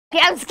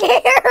I'm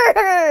scared.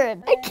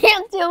 I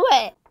can't do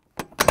it.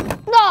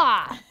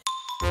 Ah.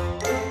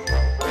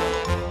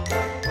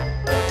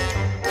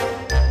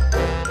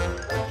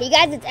 Hey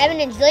guys, it's Evan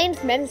and Jillian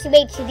from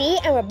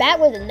EvanTubeHD, and we're back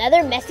with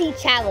another messy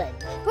challenge.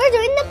 We're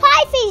doing the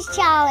pie face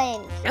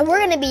challenge. And we're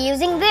gonna be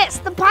using this,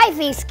 the pie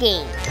face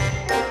game.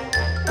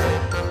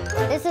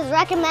 This is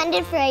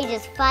recommended for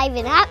ages 5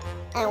 and up,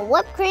 and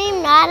whipped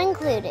cream not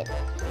included.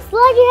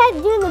 Slide your head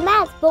to do the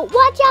math, but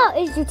watch out,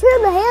 as you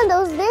turn the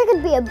handles, there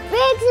could be a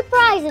big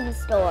surprise in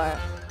store.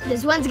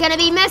 This one's gonna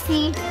be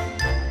messy.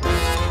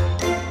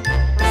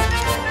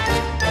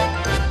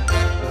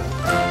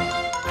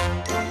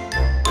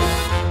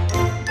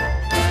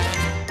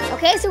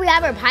 Okay, so we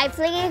have our pie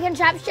flinging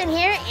contraption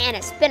here and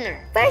a spinner.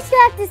 First you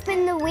have to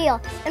spin the wheel,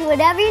 and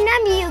whatever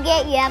number you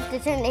get, you have to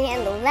turn the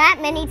handle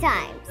that many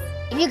times.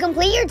 If you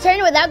complete your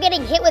turn without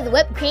getting hit with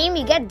whipped cream,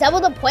 you get double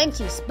the points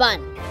you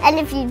spun. And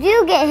if you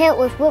do get hit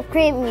with whipped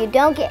cream, you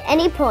don't get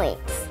any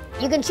points.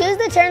 You can choose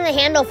to turn the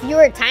handle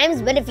fewer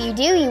times, but if you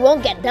do, you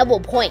won't get double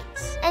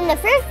points. And the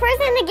first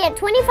person to get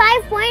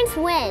 25 points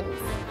wins.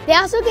 They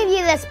also give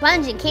you the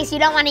sponge in case you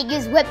don't want to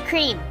use whipped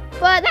cream,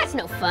 but that's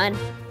no fun.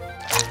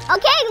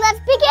 Okay, let's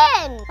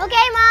begin.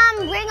 Okay,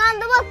 Mom, bring on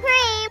the whipped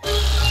cream.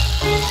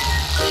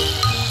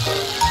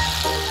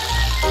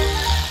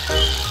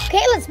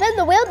 Okay, let's spin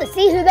the wheel to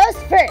see who goes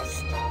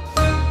first.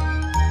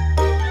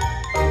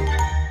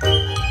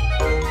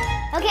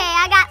 Okay,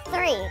 I got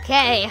 3.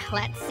 Okay,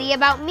 let's see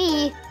about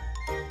me.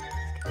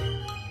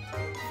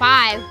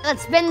 5.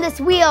 Let's spin this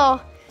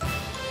wheel.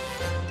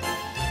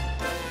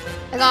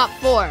 I got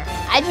 4.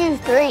 I drew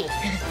 3.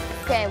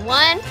 Okay,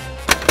 1.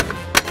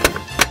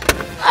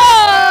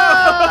 Oh!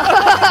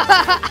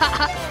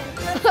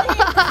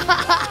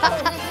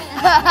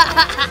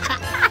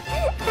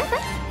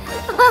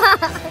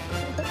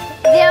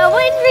 0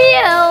 points for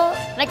you.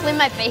 Can I clean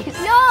my face?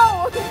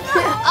 No.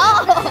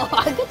 Oh,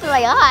 I got through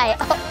my eye.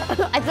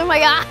 Oh, I threw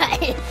my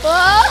eye.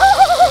 Whoa.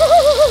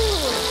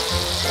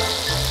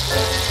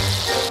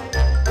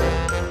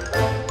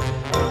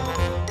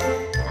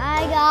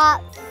 I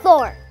got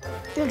 4.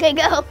 Okay,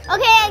 go.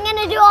 Okay, I'm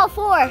gonna do all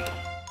 4.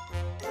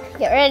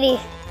 Get ready.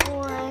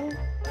 1,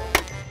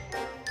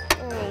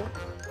 3,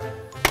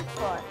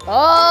 4.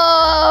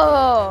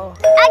 Oh!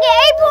 I get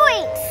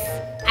 8 points.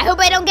 I hope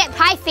I don't get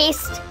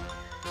pie-faced.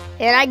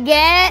 And I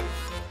get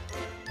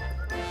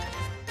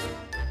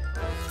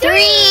 3.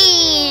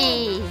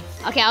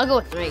 Okay, I'll go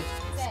with 3.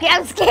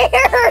 I'm scared.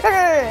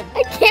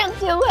 I can't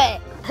do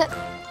it.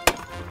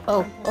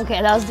 Oh,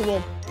 okay, that was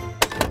good.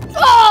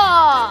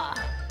 Oh!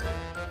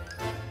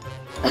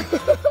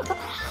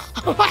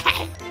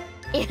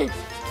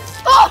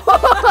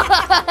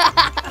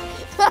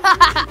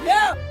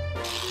 No.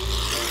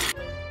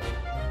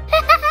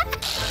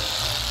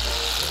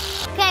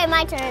 Okay,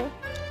 my turn.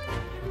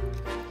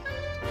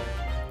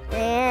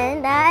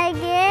 And I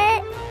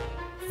get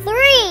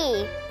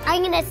 3.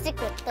 I'm gonna stick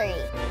with 3.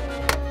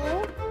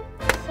 1,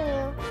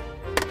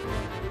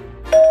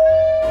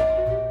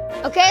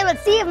 2. Okay,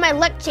 let's see if my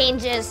luck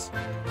changes.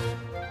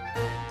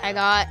 I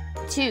got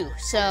 2,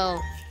 so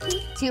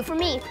 2 for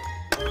me.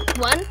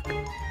 1.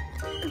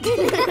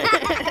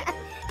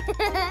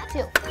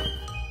 2.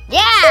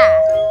 Yeah!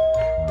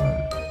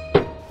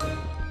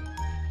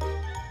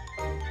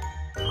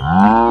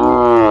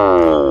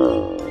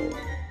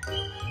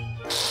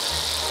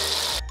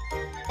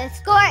 The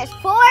score is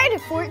 4 to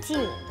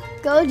 14.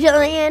 Go,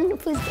 Jillian.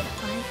 Please get a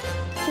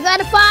 5. You got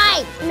a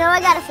 5. No, I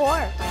got a 4.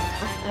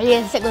 Are you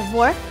gonna stick with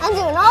 4? I'm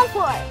doing all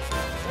 4. 1.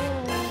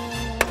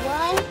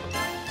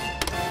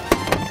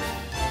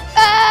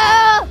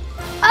 Oh!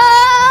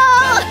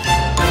 Oh!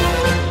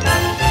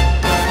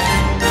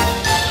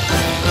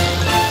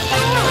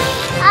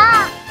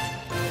 Ah!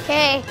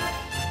 Okay,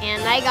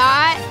 and I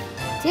got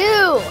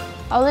 2.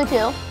 I'll do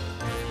 2.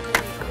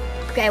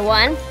 Okay,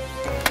 1.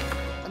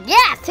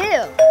 Yeah, 2.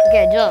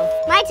 Okay, Jill.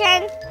 My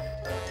turn.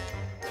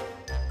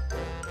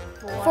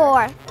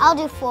 4. I'll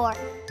do 4.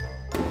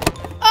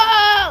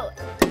 Oh!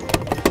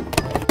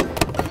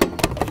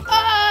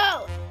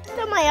 Oh! It's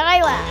on my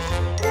eyelash.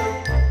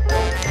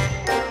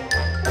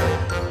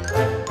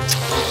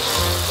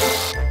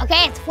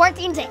 Okay, it's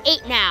 14 to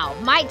 8 now.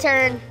 My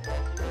turn.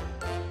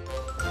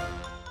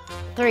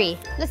 3.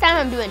 This time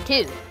I'm doing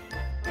 2.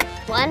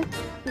 1.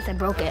 At least I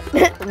broke it.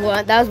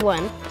 1. That was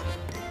 1. 2.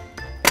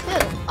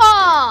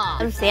 Oh!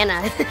 I'm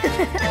Santa.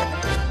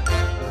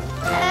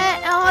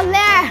 Oh,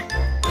 there.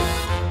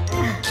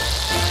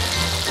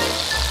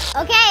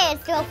 Okay,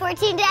 it's still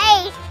 14 to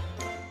 8.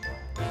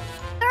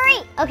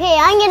 3. Okay,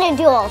 I'm gonna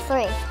do all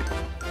 3.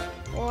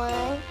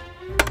 1.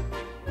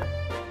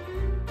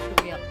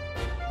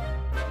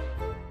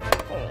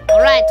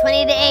 All right,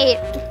 20 to 8.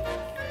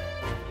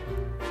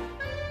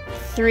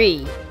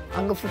 3.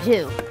 I'll go for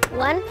 2.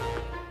 1,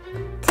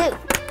 2.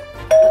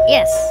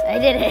 Yes, I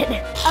did it.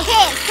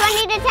 Okay, it's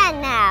 20 to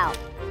 10 now.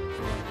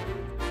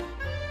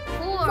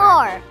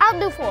 4. I'll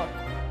do 4.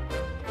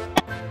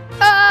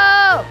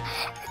 Oh!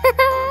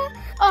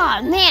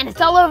 Oh man,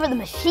 it's all over the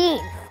machine.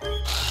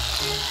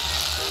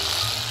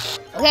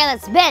 Okay,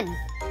 let's spin.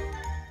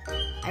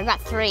 I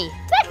got 3.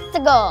 That's the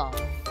goal.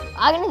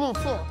 I'm gonna do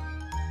 2.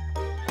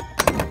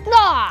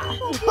 Ah!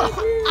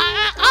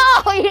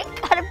 Oh, you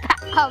got it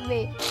back on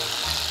me.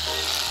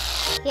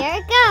 Here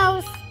it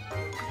goes.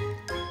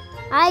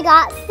 I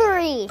got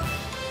 3.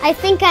 I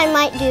think I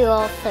might do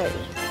all 30.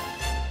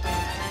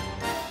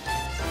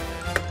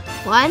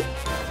 1,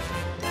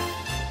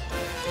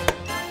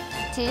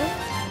 2,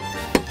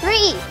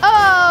 3.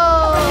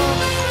 Oh!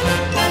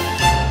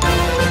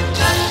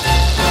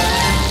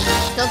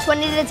 Still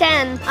 20 to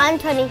 10. I'm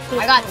 20.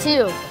 I got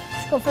 2.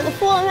 Let's go for the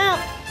full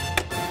amount.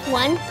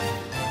 1,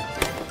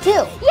 2.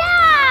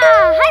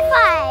 Yeah! High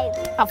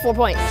five! Got 4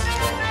 points.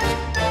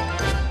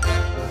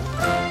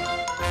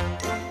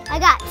 I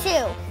got 2.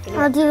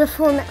 I'll do the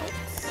full amount.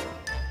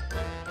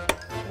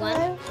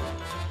 1,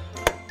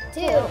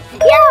 2. Yeah!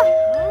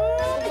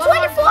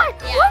 24!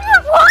 Yeah. One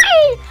more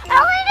point! I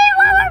only need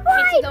one more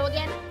point! Go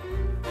again.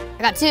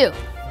 I got 2.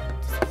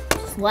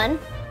 1, 2.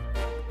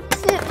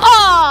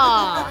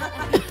 Oh!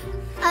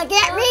 I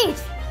can't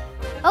reach.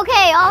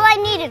 Okay, all I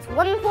need is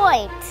 1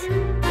 point.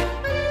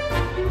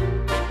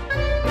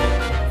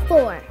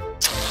 4.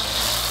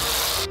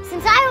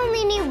 Since I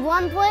only need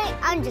 1 point,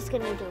 I'm just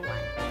gonna do 1.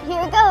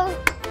 Here it goes.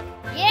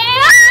 Yeah!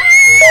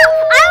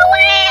 I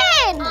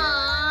win!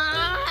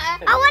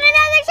 I want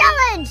another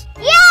challenge!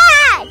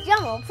 Yeah!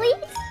 Drum roll,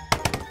 please.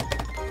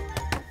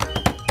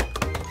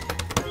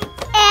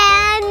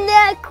 And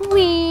the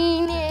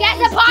queen Get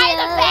the pie in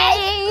the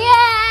face!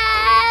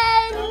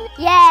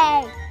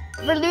 Yay!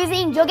 For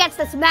losing, Joe gets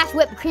to smash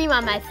whipped cream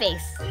on my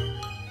face.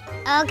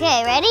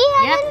 Okay, ready,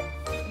 Evan?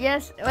 Yep.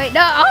 Yes. Wait,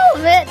 no, all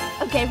of it.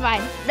 Okay,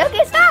 fine.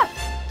 Okay, stop.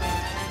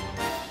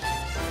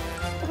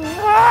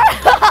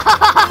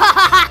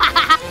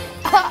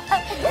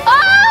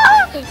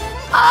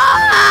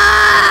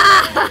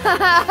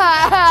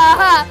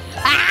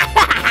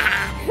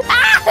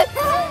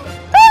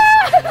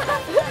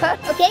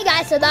 Okay,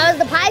 guys, so that was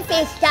the pie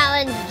face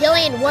challenge.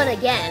 Jillian won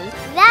again.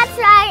 That's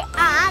right,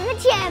 I'm the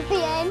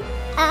champion.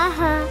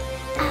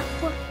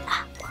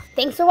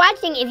 Thanks for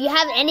watching. If you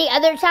have any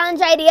other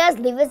challenge ideas,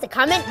 leave us a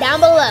comment down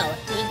below.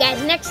 See you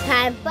guys next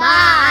time.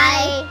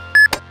 Bye.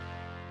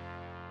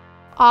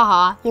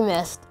 Aha, you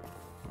missed.